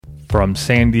From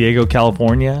San Diego,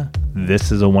 California,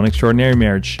 this is a One Extraordinary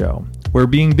Marriage show, where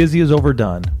being busy is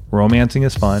overdone, romancing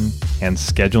is fun, and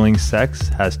scheduling sex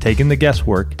has taken the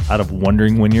guesswork out of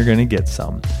wondering when you're going to get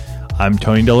some. I'm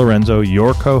Tony DeLorenzo,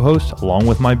 your co-host, along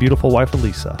with my beautiful wife,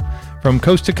 Elisa. From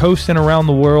coast to coast and around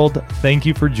the world, thank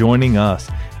you for joining us.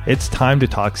 It's time to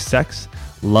talk sex,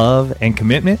 love, and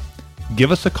commitment. Give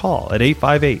us a call at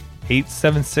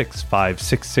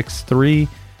 858-876-5663.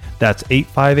 That's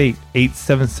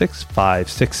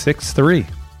 858-876-5663.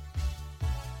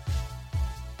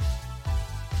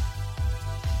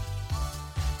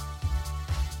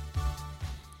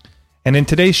 And in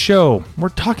today's show, we're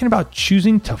talking about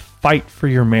choosing to fight for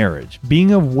your marriage,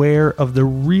 being aware of the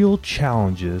real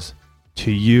challenges to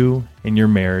you and your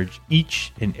marriage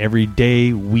each and every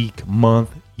day, week, month,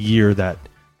 year that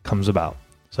comes about.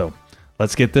 So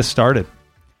let's get this started.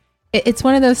 It's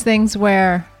one of those things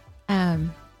where,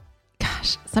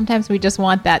 sometimes we just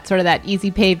want that sort of that easy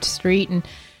paved street. And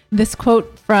this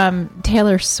quote from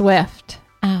Taylor Swift,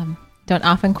 don't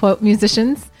often quote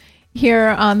musicians here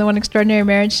on the One Extraordinary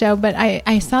Marriage show, but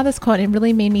I saw this quote and it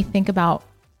really made me think about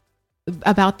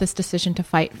this decision to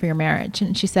fight for your marriage.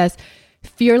 And she says,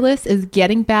 "Fearless is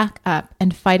getting back up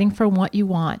and fighting for what you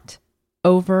want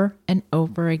over and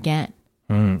over again."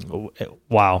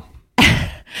 Wow.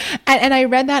 And I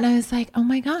read that and I was like, oh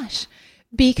my gosh,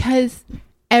 because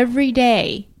every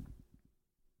day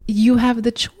you have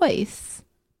the choice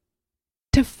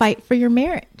to fight for your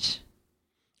marriage.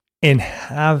 And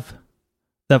have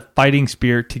the fighting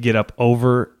spirit to get up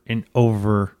over and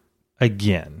over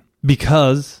again.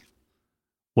 Because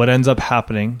what ends up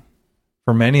happening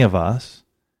for many of us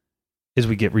is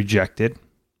we get rejected.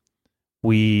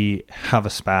 We have a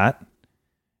spat.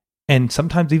 And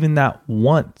sometimes even that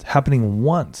happening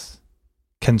once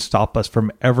can stop us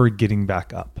from ever getting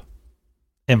back up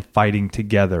and fighting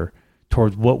together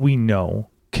towards what we know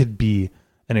could be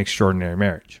an extraordinary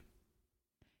marriage.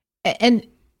 And,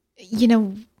 you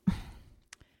know,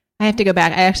 I have to go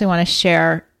back. I actually want to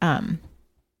share,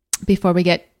 before we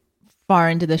get far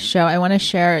into the show, I want to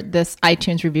share this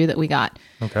iTunes review that we got.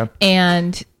 Okay.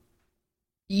 And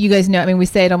you guys know, I mean, we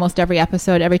say it almost every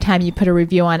episode. Every time you put a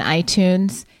review on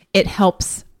iTunes, it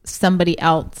helps somebody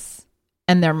else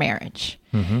and their marriage.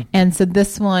 Mm-hmm. And so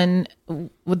this one,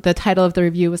 the title of the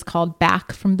review was called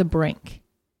Back from the Brink.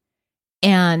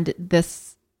 And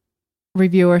this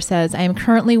reviewer says, "I am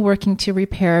currently working to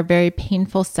repair a very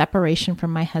painful separation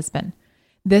from my husband.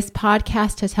 This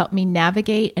podcast has helped me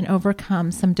navigate and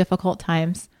overcome some difficult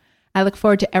times. I look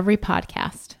forward to every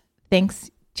podcast.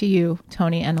 Thanks to you,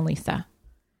 Tony and Elisa."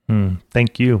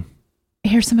 Thank you.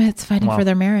 Here's somebody that's fighting for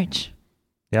their marriage.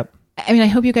 Yep. I mean, I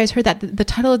hope you guys heard that. The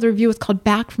title of the review is called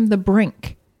Back from the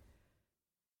Brink.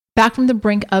 Back from the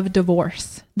brink of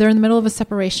divorce. They're in the middle of a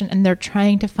separation and they're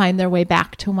trying to find their way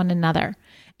back to one another.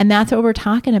 And that's what we're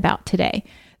talking about today.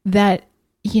 That,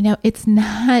 you know, it's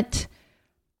not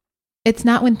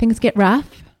when things get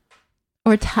rough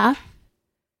or tough.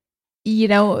 You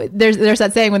know, there's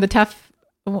that saying, when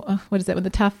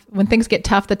things get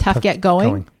tough, the tough get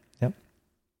going. Yep.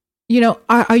 You know,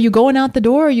 are you going out the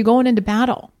door or are you going into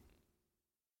battle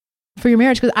for your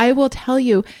marriage? Because I will tell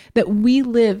you that we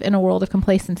live in a world of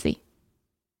complacency.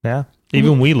 Yeah.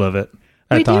 Even we live it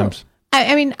at times.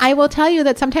 I mean, I will tell you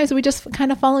that sometimes we just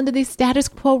kind of fall into these status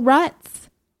quo ruts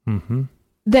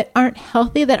that aren't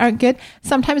healthy, that aren't good.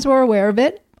 Sometimes we're aware of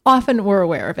it. Often we're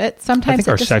aware of it. Sometimes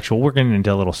I think we're getting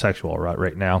into a little sexual rut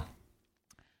right now.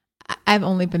 I've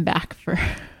only been back for...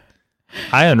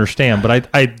 I understand,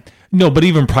 but no, but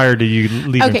even prior to you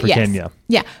leaving for Kenya.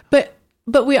 Yeah, but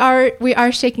we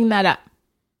are shaking that up.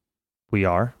 We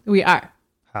are? We are.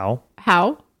 How?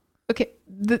 Okay.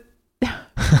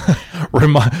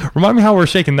 Remind me how we're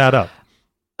shaking that up.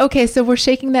 Okay, so we're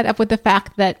shaking that up with the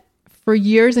fact that for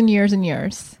years and years and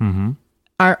years,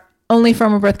 our only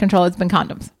form of birth control has been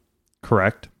condoms.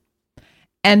 Correct.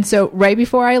 And so right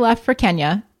before I left for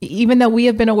Kenya, even though we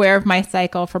have been aware of my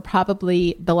cycle for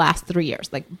probably the last 3 years,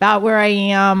 like about where I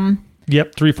am.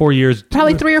 Yep, 3-4 years.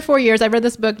 Probably 3 or 4 years. I read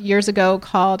this book years ago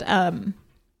called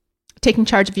Taking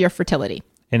Charge of Your Fertility.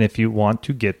 And if you want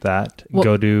to get that,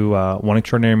 go to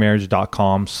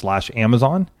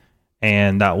oneextraordinarymarriage.com/Amazon,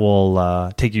 and that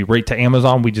will take you right to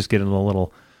Amazon. We just get a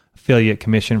little affiliate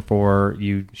commission for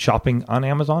you shopping on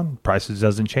Amazon. Prices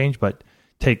doesn't change, but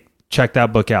check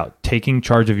that book out, Taking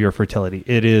Charge of Your Fertility.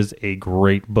 It is a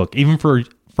great book. Even for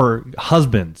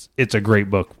husbands, it's a great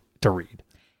book to read.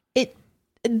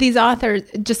 These authors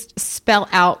just spell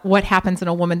out what happens in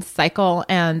a woman's cycle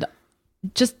and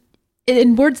just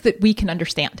in words that we can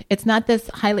understand. It's not this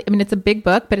it's a big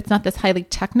book, but it's not this highly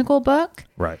technical book.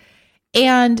 Right.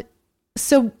 And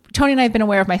so Tony and I have been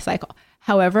aware of my cycle.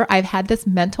 However, I've had this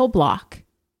mental block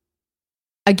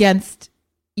against,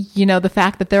 the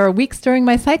fact that there are weeks during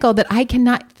my cycle that I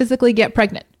cannot physically get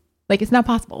pregnant. Like, it's not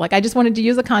possible. Like, I just wanted to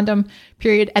use a condom,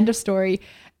 period, end of story.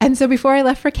 And so before I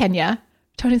left for Kenya,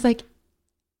 Tony's like,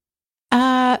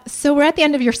 so we're at the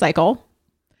end of your cycle.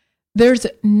 There's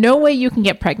no way you can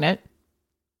get pregnant.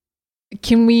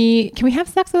 Can we have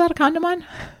sex without a condom on?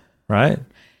 Right.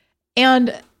 And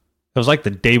it was like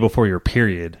the day before your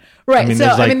period. Right.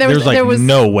 There was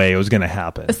no way it was going to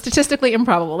happen. Statistically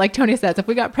improbable. Like Tony says, if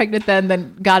we got pregnant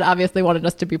then God obviously wanted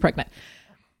us to be pregnant.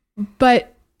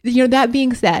 But, that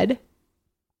being said,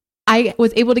 I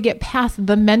was able to get past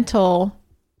the mental,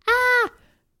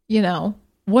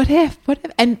 what if,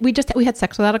 and we had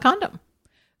sex without a condom.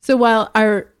 So while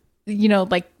our,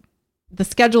 the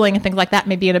scheduling and things like that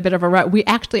may be in a bit of a rut, we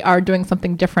actually are doing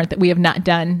something different that we have not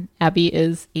done. Abby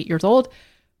is 8 years old.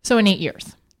 So in 8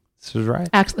 years. This is right.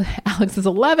 Actually, Alex is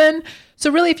 11.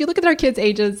 So really, if you look at our kids'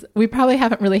 ages, we probably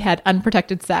haven't really had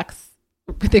unprotected sex,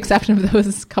 with the exception of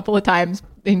those couple of times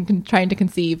in trying to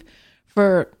conceive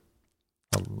for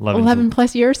 11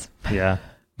 plus years. Yeah.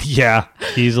 Yeah.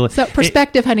 Easily. So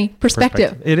perspective, honey.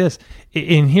 Perspective. It is.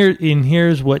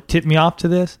 Here's what tipped me off to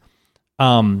this.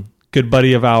 Good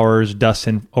buddy of ours,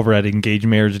 Dustin, over at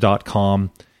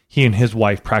engagemarriage.com, he and his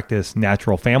wife practice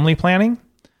natural family planning.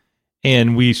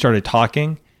 And we started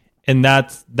talking, and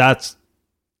that's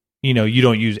you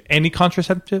don't use any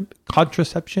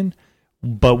contraception,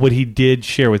 but what he did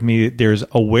share with me, there's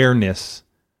awareness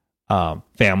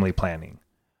family planning.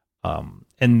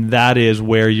 And that is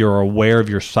where you're aware of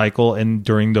your cycle, and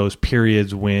during those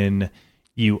periods when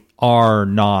you are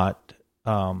not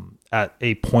at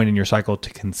a point in your cycle to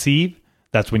conceive,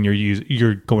 that's when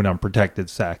you're going on protected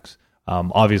sex.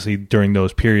 Obviously, during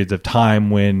those periods of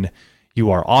time when you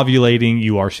are ovulating,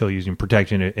 you are still using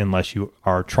protection unless you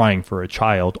are trying for a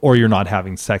child or you're not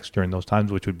having sex during those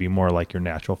times, which would be more like your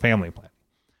natural family plan.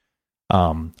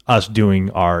 Us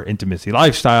doing our intimacy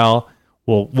lifestyle,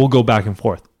 we'll go back and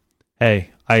forth.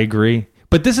 Hey, I agree.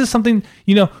 But this is something,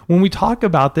 when we talk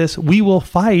about this, we will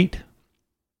fight.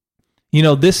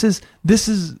 This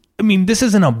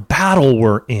isn't a battle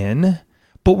we're in,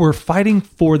 but we're fighting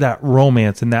for that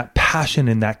romance and that passion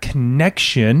and that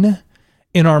connection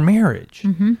in our marriage.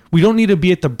 Mm-hmm. We don't need to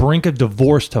be at the brink of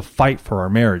divorce to fight for our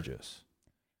marriages.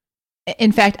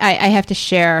 In fact, I have to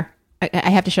share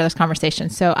this conversation.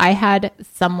 So I had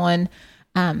someone,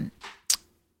 an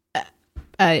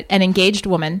engaged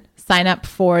woman, sign up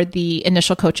for the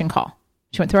initial coaching call.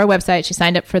 She went through our website. She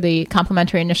signed up for the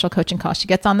complimentary initial coaching call. She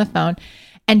gets on the phone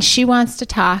and she wants to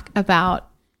talk about,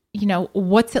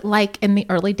 what's it like in the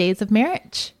early days of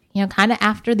marriage, kind of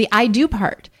after the I do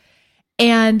part.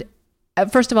 And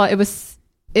first of all, it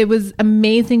was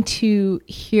amazing to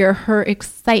hear her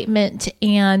excitement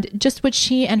and just what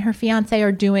she and her fiance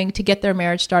are doing to get their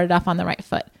marriage started off on the right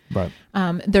foot. Right.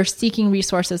 They're seeking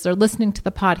resources. They're listening to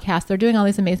the podcast. They're doing all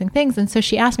these amazing things. And so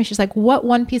she asked me, she's like, what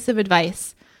one piece of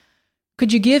advice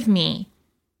could you give me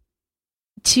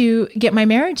to get my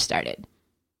marriage started?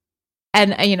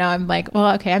 And, I'm like,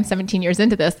 well, okay, I'm 17 years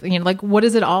into this. What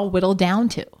does it all whittle down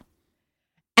to?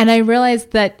 And I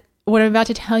realized that what I'm about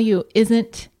to tell you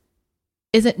isn't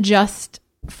just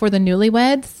for the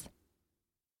newlyweds.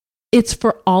 It's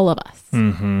for all of us.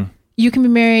 Mm-hmm. You can be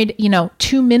married,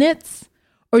 2 minutes,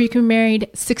 or you can be married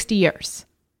 60 years.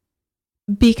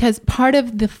 Because part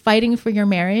of the fighting for your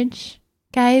marriage,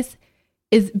 guys,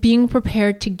 is being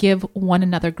prepared to give one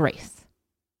another grace.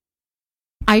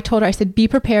 I told her, I said, be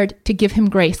prepared to give him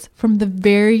grace from the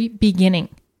very beginning.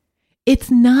 It's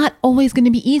not always going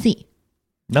to be easy.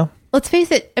 No. Let's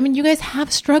face it. You guys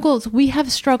have struggles. We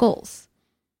have struggles.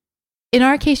 In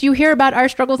our case, you hear about our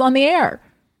struggles on the air.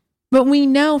 But we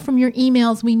know from your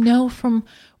emails, we know from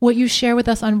what you share with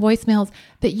us on voicemails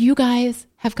that you guys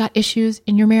have got issues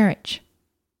in your marriage.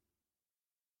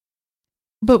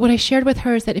 But what I shared with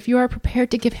her is that if you are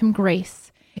prepared to give him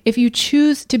grace, if you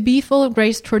choose to be full of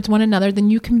grace towards one another, then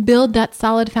you can build that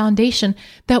solid foundation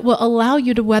that will allow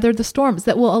you to weather the storms,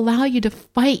 that will allow you to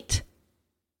fight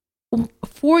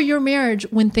for your marriage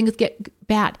when things get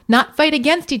bad, not fight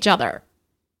against each other.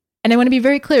 And I want to be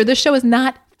very clear, this show is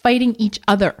not fighting each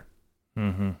other.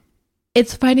 Mm-hmm.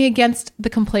 It's fighting against the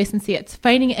complacency. It's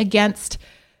fighting against,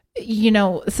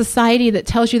 society that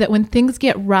tells you that when things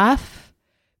get rough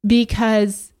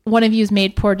because one of you's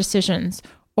made poor decisions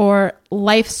or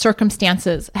life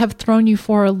circumstances have thrown you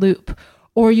for a loop,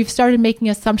 or you've started making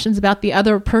assumptions about the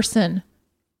other person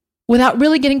without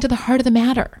really getting to the heart of the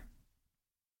matter.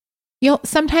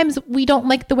 Sometimes we don't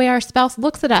like the way our spouse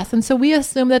looks at us, and so we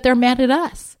assume that they're mad at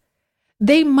us.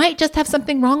 They might just have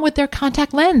something wrong with their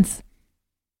contact lens.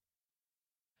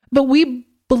 But we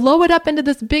blow it up into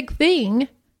this big thing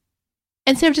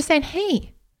instead of just saying,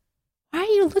 hey, why are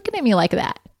you looking at me like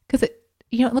that? Because it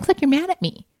looks like you're mad at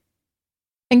me.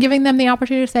 And giving them the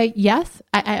opportunity to say, yes,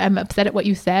 I'm upset at what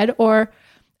you said, or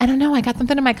I don't know, I got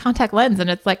something in my contact lens and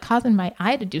it's like causing my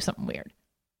eye to do something weird.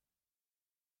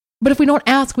 But if we don't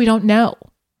ask, we don't know.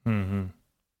 Mm-hmm.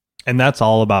 And that's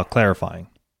all about clarifying.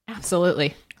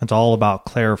 Absolutely. It's all about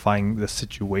clarifying the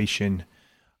situation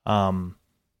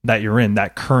that you're in,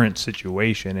 that current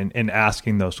situation, and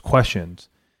asking those questions.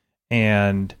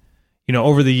 And,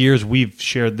 over the years, we've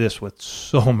shared this with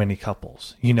so many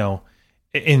couples,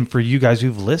 and for you guys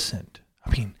who've listened,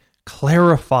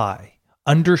 clarify,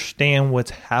 understand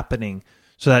what's happening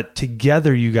so that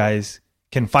together you guys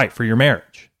can fight for your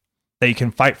marriage, that you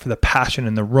can fight for the passion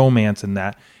and the romance and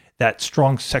that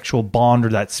strong sexual bond or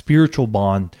that spiritual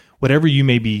bond, whatever you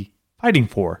may be fighting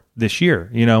for this year.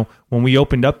 When we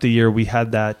opened up the year, we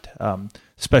had that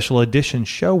special edition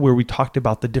show where we talked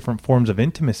about the different forms of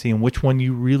intimacy and which one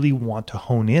you really want to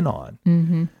hone in on.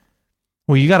 Mm-hmm.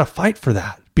 Well, you got to fight for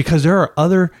that because there are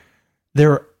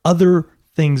other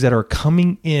things that are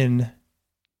coming in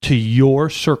to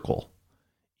your circle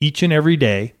each and every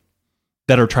day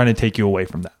that are trying to take you away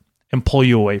from that and pull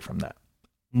you away from that.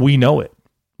 We know it.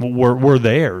 We're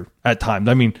there at times.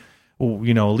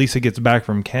 Lisa gets back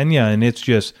from Kenya and it's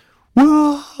just,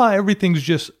 everything's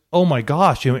just, oh my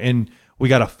gosh. And we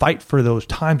got to fight for those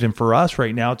times. And for us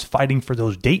right now, it's fighting for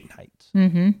those date nights.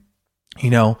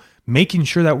 Mm-hmm. Making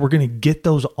sure that we're going to get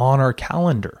those on our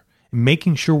calendar,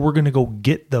 making sure we're going to go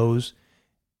get those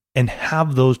and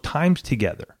have those times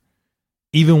together,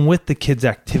 even with the kids'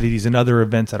 activities and other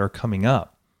events that are coming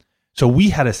up. So we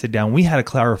had to sit down, we had to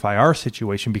clarify our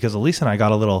situation because Elisa and I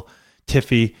got a little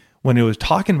tiffy when it was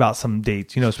talking about some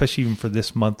dates, especially even for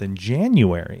this month in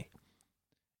January,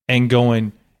 and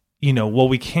going, well,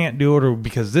 we can't do it or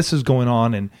because this is going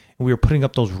on, and we were putting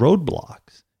up those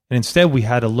roadblocks. And instead we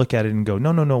had to look at it and go,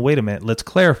 no, wait a minute, let's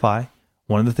clarify.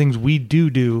 One of the things we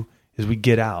do is we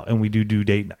get out and we do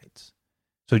date nights.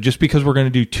 So just because we're going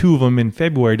to do 2 of them in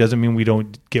February doesn't mean we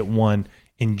don't get one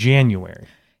in January.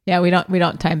 Yeah, we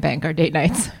don't time bank our date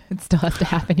nights. It still has to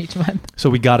happen each month. So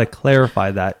we got to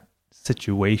clarify that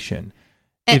situation.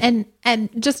 And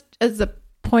just as a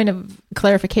point of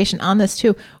clarification on this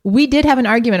too, we did have an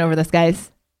argument over this,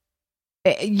 guys.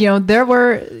 There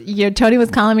were, Tony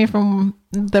was calling me from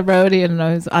the road,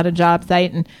 I was on a job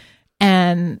site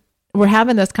and we're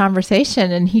having this conversation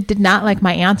and he did not like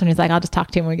my answer. And he's like, I'll just talk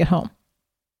to you when we get home.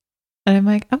 And I'm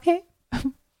like, okay,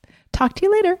 talk to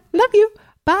you later. Love you.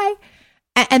 Bye.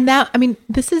 And that,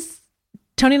 this is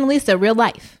Tony and Elisa, real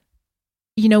life.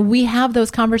 We have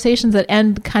those conversations that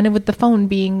end kind of with the phone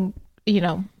being,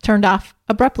 turned off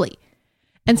abruptly.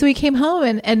 And so we came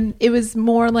home and it was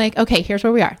more like, okay, here's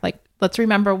where we are. Like, let's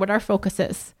remember what our focus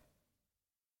is.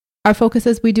 Our focus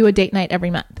is we do a date night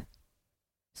every month.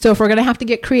 So if we're going to have to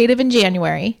get creative in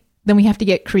January, then we have to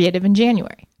get creative in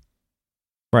January.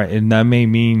 Right. And that may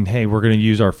mean, hey, we're going to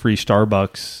use our free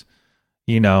Starbucks,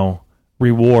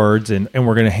 rewards and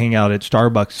we're going to hang out at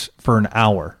Starbucks for an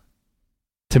hour.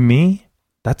 To me,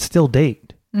 that's still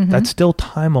date. Mm-hmm. That's still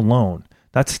time alone.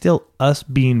 That's still us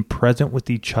being present with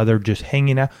each other, just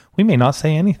hanging out. We may not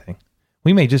say anything.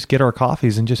 We may just get our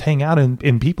coffees and just hang out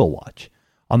and people watch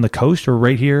on the coast or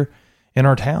right here in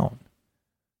our town.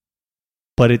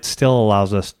 But it still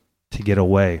allows us to get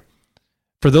away.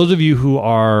 For those of you who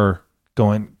are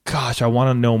going, gosh, I want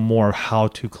to know more how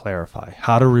to clarify,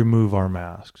 how to remove our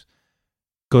masks,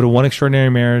 go to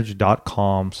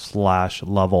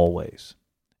oneextraordinarymarriage.com/lovealways.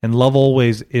 And Love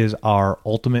Always is our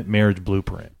ultimate marriage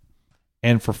blueprint.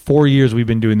 And for 4 years, we've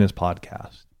been doing this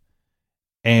podcast.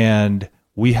 And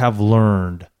we have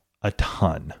learned a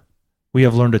ton.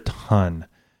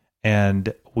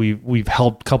 And we've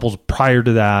helped couples prior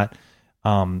to that.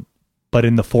 But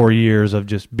in the 4 years of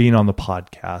just being on the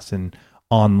podcast and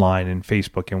online and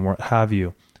Facebook and what have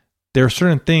you, there are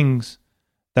certain things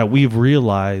that we've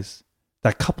realized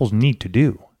that couples need to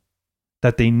do,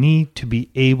 that they need to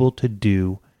be able to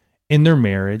do in their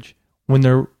marriage when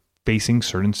they're facing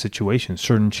certain situations,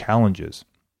 certain challenges.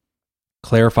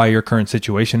 Clarify your current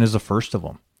situation is the first of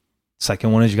them.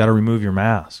 Second one is you got to remove your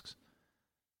masks.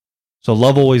 So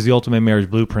Love Always, the ultimate marriage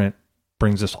blueprint,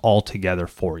 brings this all together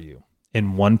for you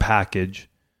in one package.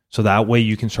 So that way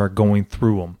you can start going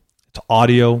through them. It's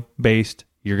audio based.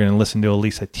 You're going to listen to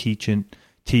Elisa teach.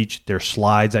 There's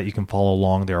slides that you can follow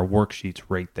along. There are worksheets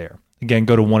right there. Again,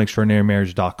 go to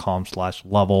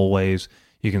oneextraordinarymarriage.com/lovealways.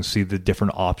 You can see the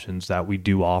different options that we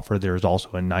do offer. There's also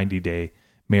a 90-day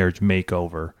marriage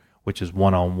makeover which is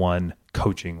one-on-one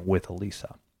coaching with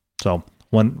Elisa. So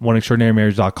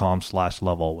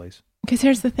oneextraordinarymarriage.com/lovealways. Because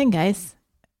here's the thing, guys.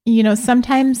 You know,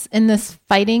 sometimes in this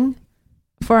fighting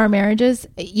for our marriages,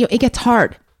 it gets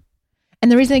hard.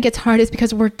 And the reason it gets hard is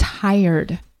because we're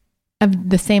tired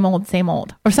of the same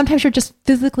old. Or sometimes you're just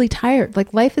physically tired.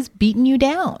 Like life has beaten you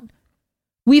down.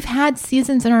 We've had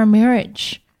seasons in our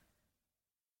marriage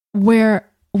where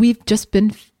we've just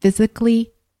been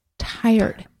physically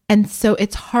tired. And so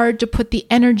it's hard to put the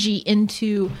energy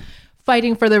into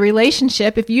fighting for the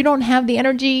relationship if you don't have the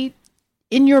energy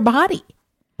in your body.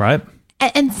 Right.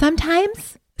 And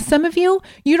sometimes, some of you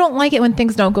don't like it when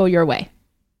things don't go your way.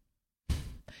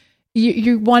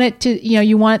 You want it to,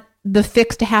 you want the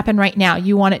fix to happen right now.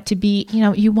 You want it to be,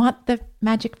 you want the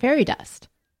magic fairy dust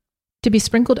to be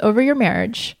sprinkled over your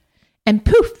marriage, and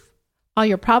poof, all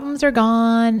your problems are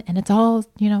gone, and it's all,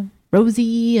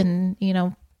 rosy and,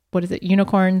 what is it,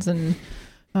 unicorns and,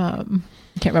 I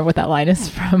can't remember what that line is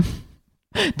from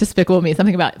Despicable Me,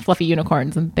 something about fluffy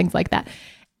unicorns and things like that.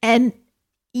 And,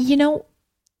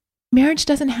 marriage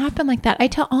doesn't happen like that. I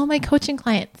tell all my coaching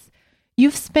clients,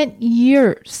 you've spent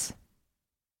years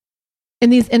in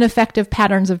these ineffective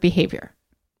patterns of behavior.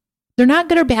 They're not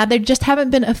good or bad. They just haven't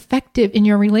been effective in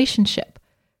your relationship.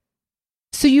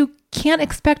 So you can't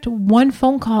expect one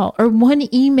phone call or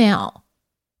one email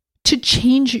to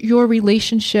change your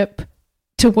relationship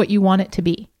to what you want it to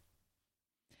be.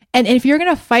 And if you're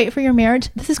going to fight for your marriage,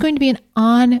 this is going to be an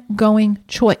ongoing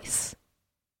choice.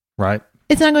 Right.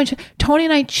 It's not going to, Tony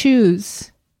and I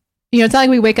choose, it's not like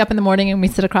we wake up in the morning and we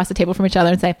sit across the table from each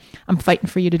other and say, I'm fighting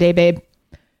for you today, babe.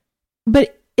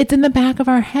 But it's in the back of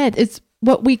our head. It's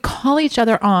what we call each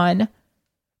other on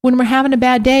when we're having a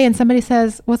bad day and somebody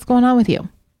says, what's going on with you?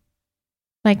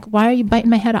 Like, why are you biting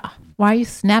my head off? Why are you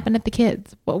snapping at the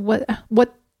kids? What's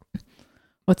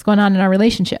going on in our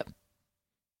relationship?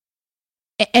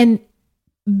 And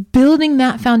building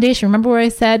that foundation. Remember where I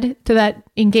said to that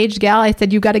engaged gal, I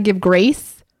said, you got to give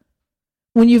grace.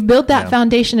 When you've built that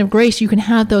foundation of grace, you can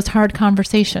have those hard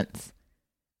conversations.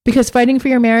 Because fighting for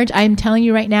your marriage, I am telling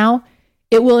you right now,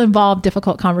 it will involve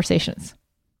difficult conversations.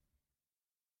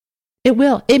 It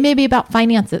will. It may be about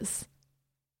finances.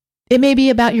 It may be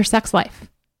about your sex life.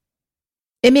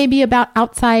 It may be about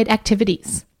outside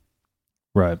activities.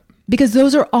 Right. Because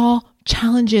those are all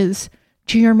challenges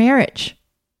to your marriage.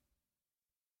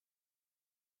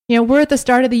 We're at the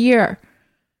start of the year.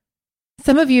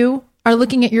 Some of you are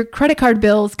looking at your credit card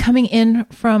bills coming in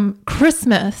from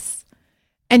Christmas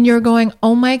and you're going,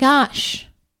 oh my gosh,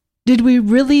 did we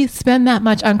really spend that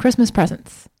much on Christmas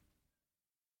presents?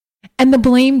 And the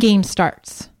blame game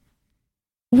starts.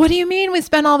 What do you mean we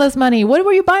spent all this money? What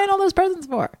were you buying all those presents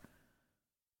for?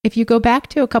 If you go back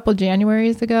to a couple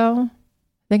Januaries ago,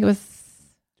 I think it was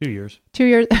 2 years. 2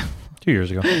 years. 2 years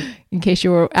ago. In case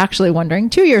you were actually wondering,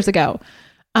 2 years ago.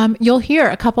 You'll hear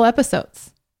a couple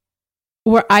episodes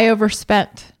where I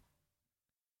overspent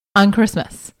on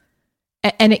Christmas,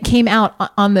 and it came out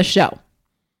on the show.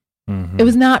 Mm-hmm. It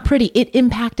was not pretty. It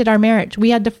impacted our marriage.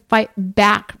 We had to fight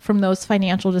back from those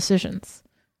financial decisions.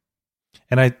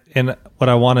 And what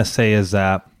I want to say is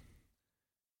that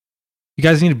you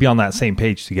guys need to be on that same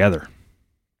page together.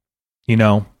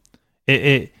 You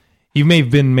may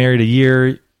have been married a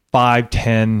year, 5,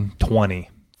 10, 20,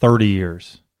 30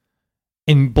 years.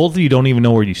 And both of you don't even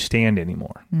know where you stand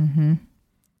anymore. Mm-hmm.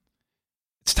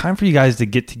 It's time for you guys to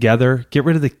get together, get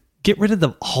rid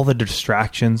of all the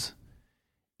distractions,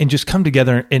 and just come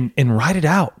together and write it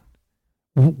out.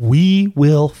 We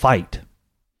will fight.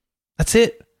 That's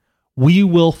it. We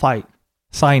will fight.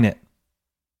 Sign it.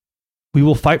 We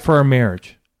will fight for our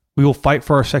marriage. We will fight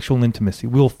for our sexual intimacy.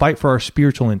 We will fight for our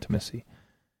spiritual intimacy.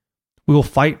 We will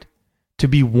fight to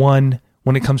be one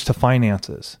when it comes to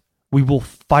finances. We will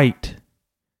fight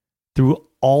through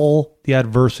all the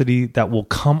adversity that will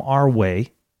come our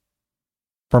way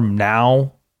from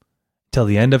now till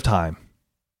the end of time.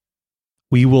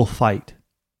 We will fight.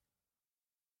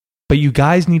 But you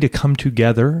guys need to come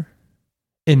together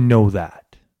and know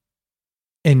that.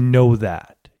 And know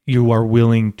that you are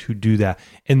willing to do that.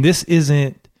 And this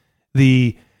isn't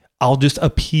I'll just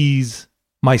appease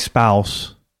my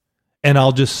spouse and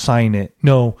I'll just sign it.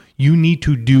 No, you need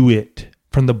to do it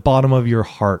from the bottom of your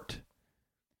heart.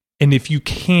 And if you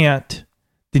can't,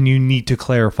 then you need to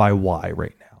clarify why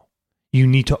right now. You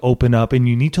need to open up and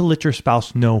you need to let your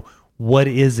spouse know what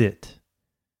is it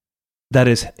that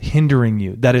is hindering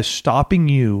you, that is stopping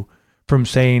you from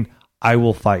saying, I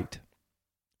will fight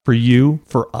for you,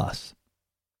 for us.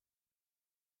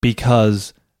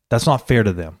 Because that's not fair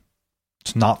to them.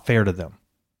 It's not fair to them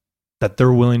that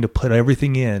they're willing to put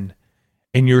everything in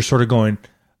and you're sort of going,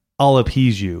 I'll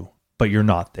appease you, but you're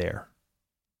not there.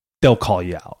 They'll call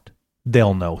you out.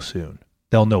 They'll know soon.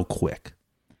 They'll know quick.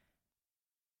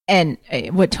 And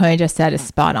what Tony just said is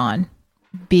spot on,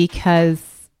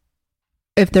 because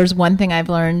if there's one thing I've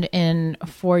learned in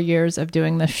 4 years of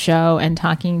doing the show and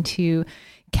talking to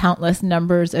countless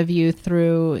numbers of you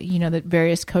through, the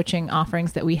various coaching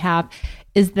offerings that we have,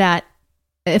 is that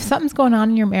if something's going on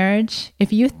in your marriage,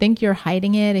 if you think you're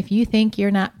hiding it, if you think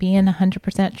you're not being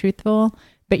 100% truthful,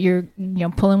 but you're,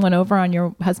 pulling one over on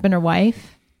your husband or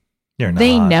wife, you're not.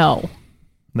 They know.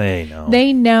 They know.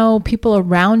 They know. People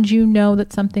around you know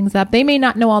that something's up. They may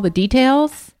not know all the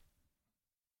details,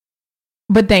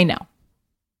 but they know.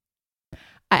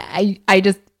 I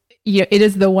just, it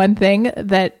is the one thing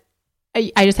that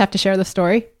I just have to share the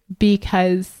story,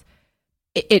 because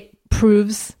it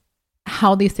proves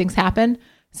how these things happen.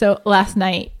 So last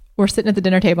night, we're sitting at the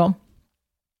dinner table.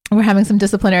 We're having some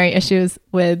disciplinary issues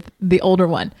with the older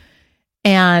one.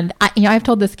 And I've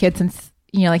told this kid since,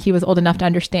 he was old enough to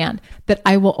understand that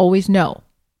I will always know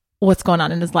what's going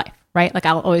on in his life, right? Like,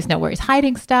 I'll always know where he's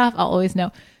hiding stuff. I'll always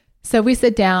know. So we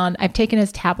sit down. I've taken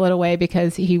his tablet away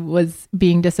because he was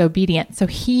being disobedient. So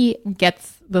he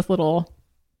gets this little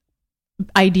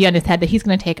idea in his head that he's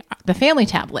going to take the family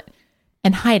tablet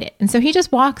and hide it. And so he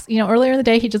just walks, earlier in the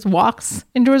day, he just walks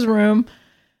into his room,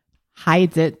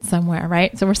 hides it somewhere,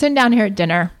 right? So we're sitting down here at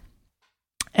dinner,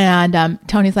 and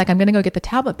Tony's like, I'm going to go get the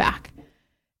tablet back.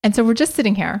 And so we're just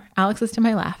sitting here. Alex is to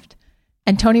my left.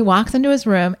 And Tony walks into his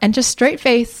room and just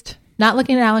straight-faced, not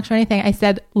looking at Alex or anything, I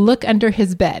said, look under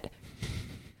his bed.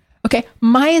 Okay,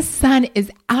 my son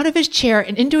is out of his chair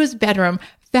and into his bedroom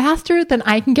faster than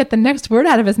I can get the next word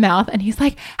out of his mouth. And he's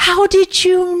like, how did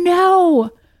you know?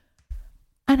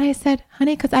 And I said,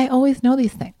 honey, because I always know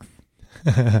these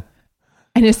things.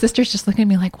 And his sister's just looking at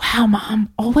me like, wow,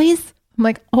 Mom, always? I'm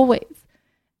like, always.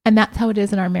 And that's how it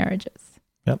is in our marriages.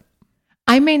 Yep.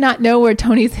 I may not know where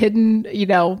Tony's hidden,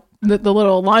 the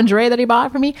little lingerie that he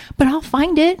bought for me, but I'll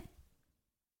find it.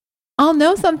 I'll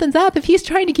know something's up. If he's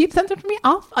trying to keep something from me,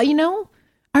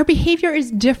 our behavior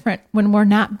is different when we're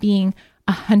not being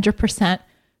 100%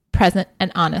 present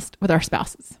and honest with our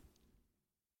spouses.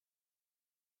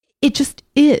 It just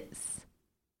is.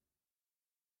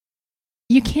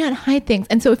 You can't hide things.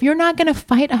 And so if you're not going to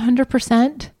fight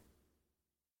 100%,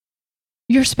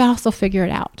 your spouse will figure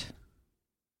it out.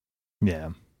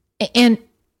 Yeah. And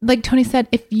like Tony said,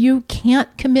 if you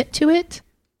can't commit to it,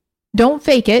 don't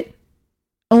fake it.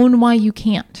 Own why you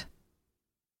can't.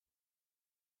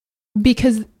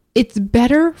 Because it's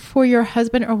better for your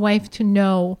husband or wife to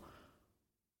know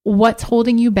what's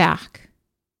holding you back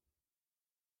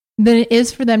than it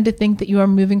is for them to think that you are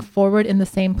moving forward in the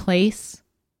same place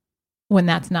when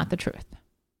that's not the truth.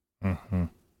 Mm-hmm.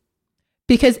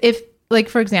 Because if, like,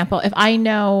 for example, if I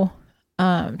know,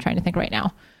 I'm trying to think right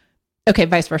now, okay,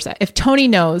 vice versa. If Tony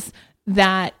knows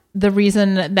that the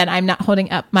reason that I'm not holding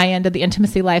up my end of the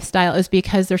intimacy lifestyle is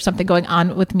because there's something going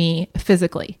on with me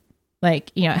physically,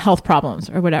 like, health problems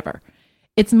or whatever.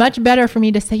 It's much better for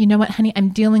me to say, you know what, honey, I'm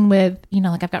dealing with,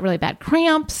 like I've got really bad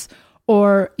cramps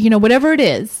or, whatever it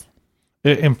is.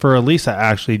 And for Elisa,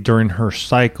 actually, during her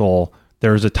cycle,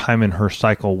 there's a time in her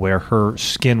cycle where her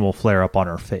skin will flare up on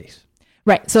her face.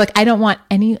 Right. So like, I don't want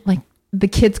any, like, the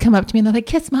kids come up to me and they're like,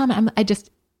 kiss Mom.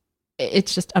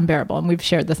 It's just unbearable. And we've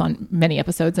shared this on many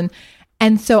episodes.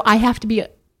 And so I have to be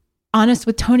honest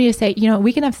with Tony to say,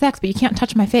 we can have sex, but you can't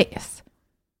touch my face.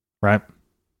 Right.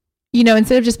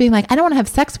 Instead of just being like, I don't want to have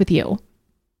sex with you.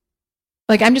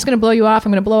 Like, I'm just going to blow you off.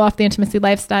 I'm going to blow off the intimacy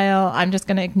lifestyle. I'm just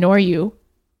going to ignore you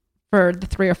for the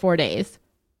 3 or 4 days,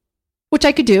 which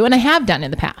I could do. And I have done in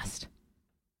the past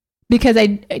because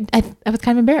I was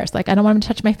kind of embarrassed. Like, I don't want him to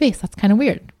touch my face. That's kind of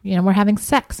weird. We're having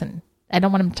sex and I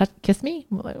don't want him to kiss me.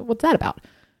 What's that about?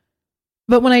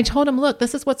 But when I told him, look,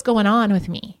 this is what's going on with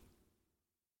me.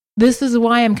 This is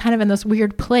why I'm kind of in this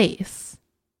weird place.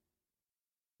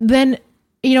 Then,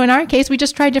 in our case, we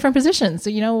just tried different positions,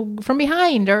 from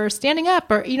behind or standing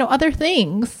up or, other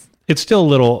things. It's still a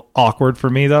little awkward for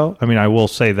me, though. I mean, I will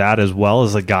say that as well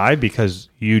as a guy, because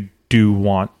you do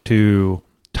want to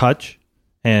touch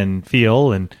and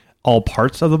feel and all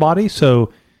parts of the body.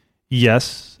 So,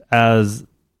 yes, as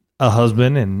a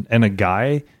husband and a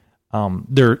guy,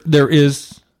 there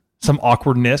is some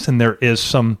awkwardness and there is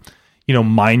some,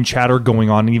 mind chatter going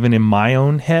on even in my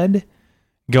own head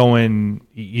going,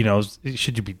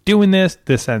 should you be doing this,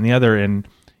 and the other? And,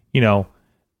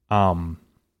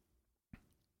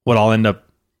 what I'll end up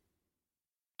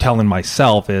telling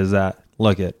myself is that,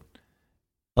 look,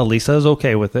 Elisa is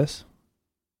okay with this.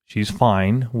 She's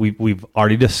fine. We've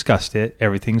already discussed it.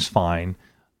 Everything's fine.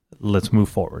 Let's move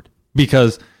forward.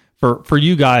 Because for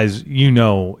you guys,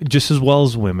 just as well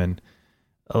as women,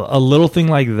 a little thing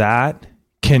like that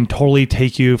can totally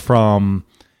take you from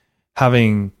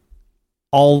having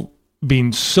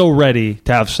being so ready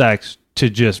to have sex to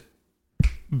just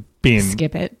being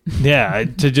skip it. Yeah,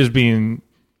 to just being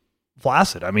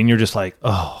flaccid. I mean, you're just like,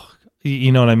 oh,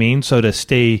 you know what I mean? So to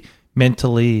stay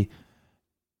mentally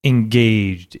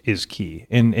engaged is key.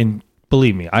 And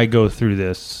believe me, I go through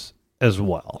this as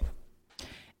well.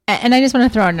 And I just want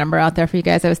to throw a number out there for you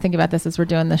guys. I was thinking about this as we're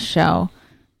doing this show.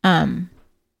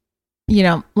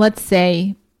 Let's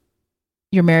say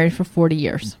you're married for 40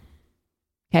 years.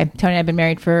 Okay. Tony and I have been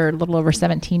married for a little over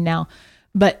 17 now,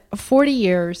 but 40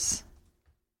 years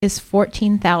is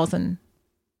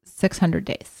 14,600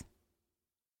 days.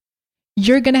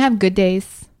 You're going to have good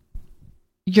days.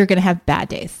 You're going to have bad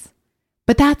days,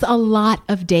 but that's a lot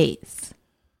of days.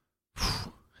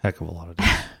 Heck of a lot of days.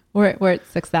 We're at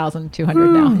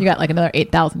 6,200 now. You got like another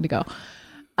 8,000 to go.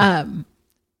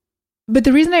 But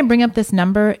the reason I bring up this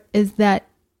number is that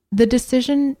the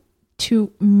decision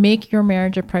to make your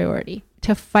marriage a priority,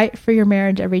 to fight for your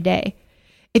marriage every day.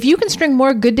 If you can string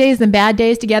more good days than bad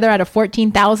days together out of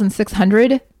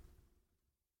 14,600,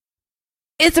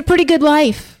 it's a pretty good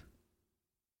life.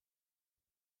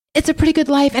 It's a pretty good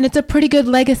life, and it's a pretty good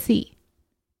legacy.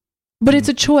 But it's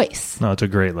a choice. No, it's a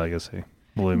great legacy.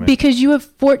 Believe me. Because you have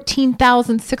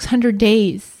 14,600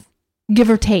 days, give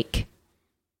or take,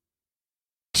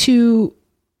 to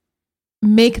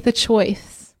make the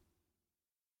choice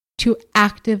to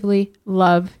actively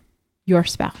love your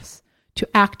spouse, to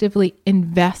actively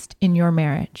invest in your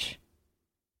marriage.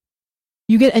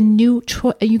 You get a new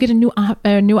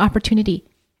new opportunity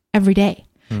every day.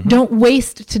 Mm-hmm. Don't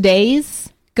waste today's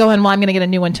going, well, I'm going to get a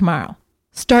new one tomorrow.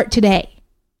 Start today.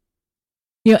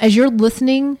 As you're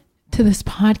listening to this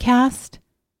podcast,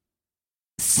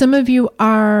 some of you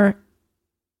are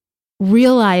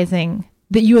realizing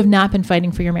that you have not been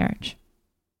fighting for your marriage,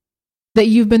 that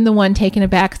you've been the one taking a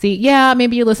backseat. Yeah,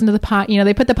 maybe you listen to the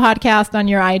they put the podcast on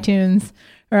your iTunes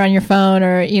or on your phone,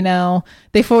 or,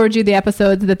 they forward you the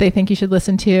episodes that they think you should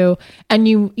listen to, and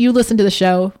you listen to the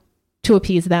show to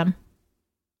appease them.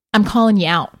 I'm calling you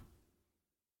out.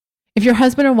 If your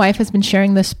husband or wife has been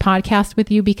sharing this podcast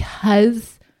with you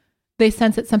because they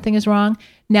sense that something is wrong,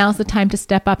 now's the time to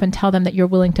step up and tell them that you're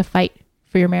willing to fight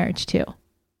for your marriage too.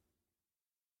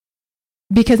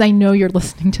 Because I know you're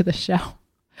listening to the show.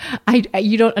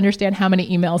 You don't understand how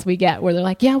many emails we get where they're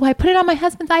like, yeah, well, I put it on my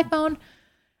husband's iPhone.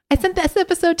 I sent this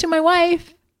episode to my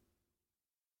wife.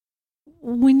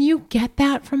 When you get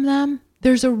that from them,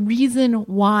 there's a reason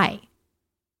why.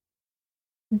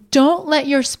 Don't let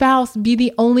your spouse be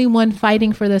the only one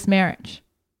fighting for this marriage.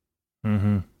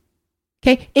 Mm-hmm.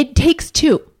 Okay? It takes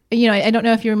two. I don't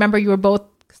know if you remember, you were both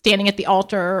standing at the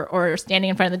altar or standing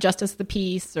in front of the justice of the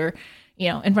peace, or,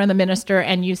 in front of the minister,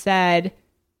 and you said,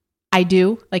 I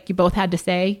do. Like, you both had to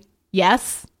say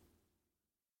yes.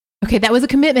 Okay, that was a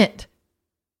commitment.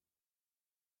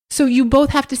 So you both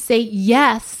have to say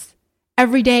yes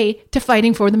every day to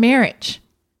fighting for the marriage.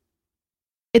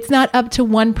 It's not up to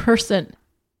one person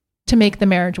to make the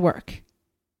marriage work.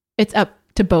 It's up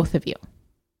to both of you.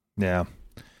 Yeah,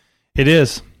 it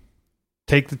is.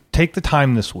 Take the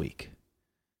time this week.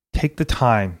 Take the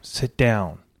time, sit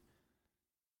down,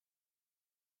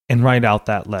 and write out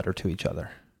that letter to each other.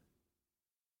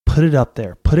 Put it up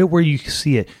there. Put it where you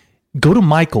see it. Go to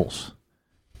Michael's.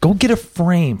 Go get a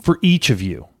frame for each of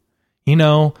you.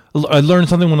 I learned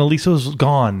something when Elisa was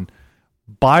gone.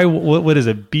 Buy, what is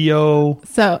it? B-O?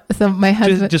 So my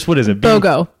husband... Just what is it?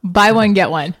 BOGO. Buy one, get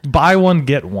one. Buy one,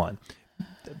 get one.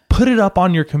 Put it up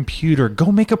on your computer.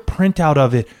 Go make a printout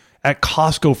of it at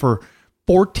Costco for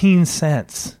 14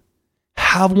 cents.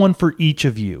 Have one for each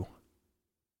of you.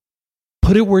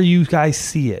 Put it where you guys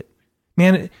see it.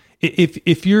 Man,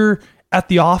 if you're at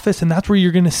the office and that's where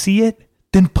you're going to see it,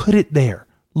 then put it there.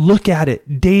 Look at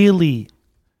it daily,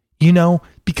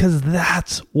 because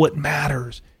that's what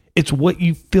matters. It's what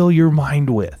you fill your mind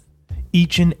with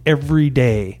each and every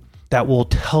day that will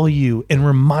tell you and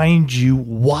remind you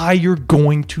why you're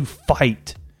going to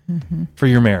fight for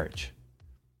your marriage.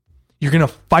 You're going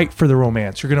to fight for the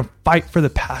romance. You're going to fight for the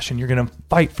passion. You're going to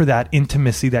fight for that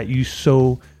intimacy that you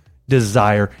so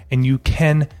desire, and you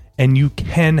can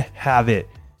have it.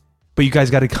 But you guys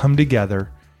got to come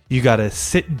together. You got to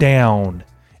sit down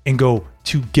and go,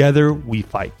 together we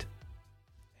fight.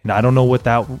 And I don't know what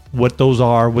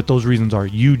those reasons are.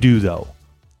 You do, though.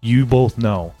 You both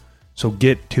know. So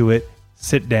get to it.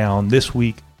 Sit down this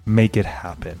week. Make it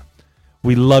happen.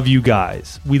 We love you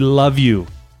guys. We love you.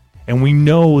 And we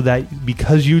know that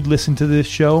because you listen to this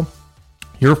show,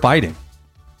 you're fighting.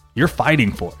 You're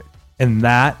fighting for it. And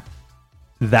that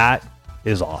That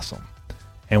is awesome.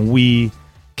 And we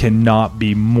cannot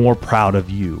be more proud of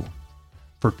you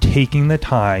for taking the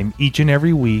time each and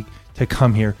every week to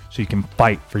come here so you can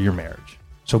fight for your marriage.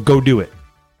 So go do it.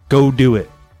 Go do it.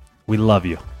 We love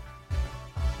you.